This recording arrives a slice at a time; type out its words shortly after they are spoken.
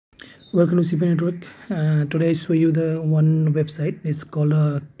Welcome to CPA Network. Today I show you the one website. It's called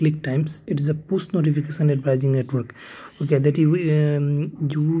Click Times. It is a push notification advertising network. Okay, that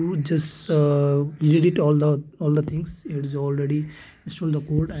you just read it all the things. It is already installed the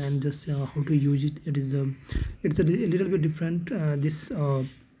code and just how to use it. It's a little bit different.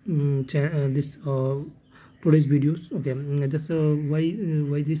 Today's videos. Okay, just why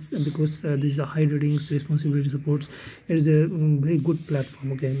this, because this is a high ratings, responsibility supports. It is a very good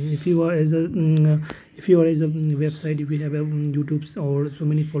platform. Okay, if you are as a website, if you have a YouTube's or so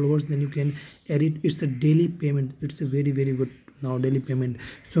many followers, then you can edit. It's a daily payment. It's a very good now daily payment.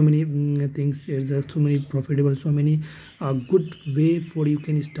 So many things. There's so many profitable, so many good way for you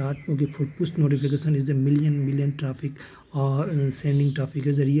can start. Okay, for push notification is a million traffic, sending traffic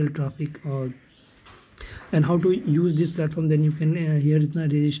is a real traffic. And how to use this platform, then you can here is the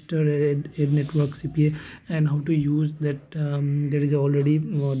register ad network CPA, and how to use that. There is already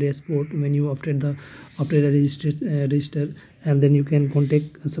dashboard when you after the register, and then you can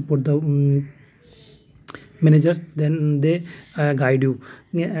contact support the managers, then they guide you.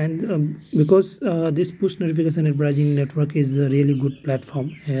 Yeah, and because this push notification advertising network is a really good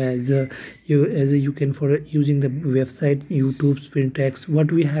platform, as you can for using the website, YouTube's fintechs,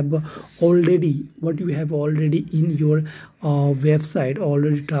 what you have already in your website.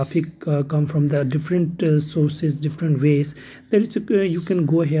 Already traffic come from the different sources, different ways. That is you can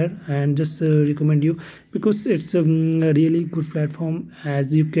go here and just recommend you, because it's a really good platform,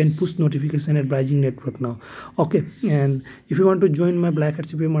 as you can push notification advertising network now. Okay, and if you want to join my Blackhat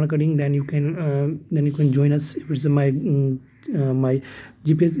CPA marketing, then you can join us. If it's my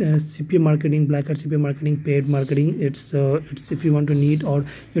CPA marketing, Blackhat CPA marketing, paid marketing. It's if you want to need, or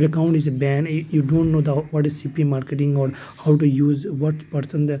your account is banned, you don't know what is CPA marketing or how to use, what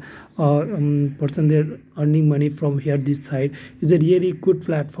person they're earning money from here. This site is a really good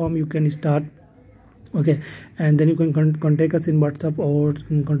platform. You can start. Okay, and then you can contact us in WhatsApp, or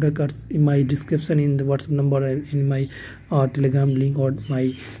contact us in my description in the WhatsApp number, and in my Telegram link, or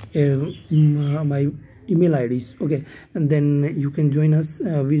my my email IDs. Okay, and then you can join us.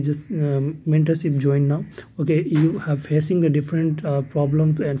 We just mentorship join now. Okay, you have facing the different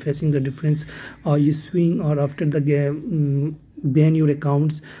problems and facing the difference issuing, or after the game ban your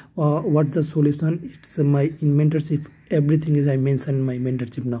accounts, what's the solution. It's my in mentorship, everything is I mentioned in my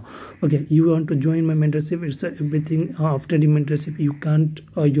mentorship now. Okay, you want to join my mentorship, it's everything. After the mentorship, you can't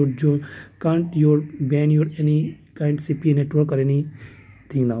ban your any kind CPA network or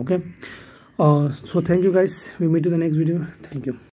anything now. Okay, so thank you guys, we meet in the next video. Thank you.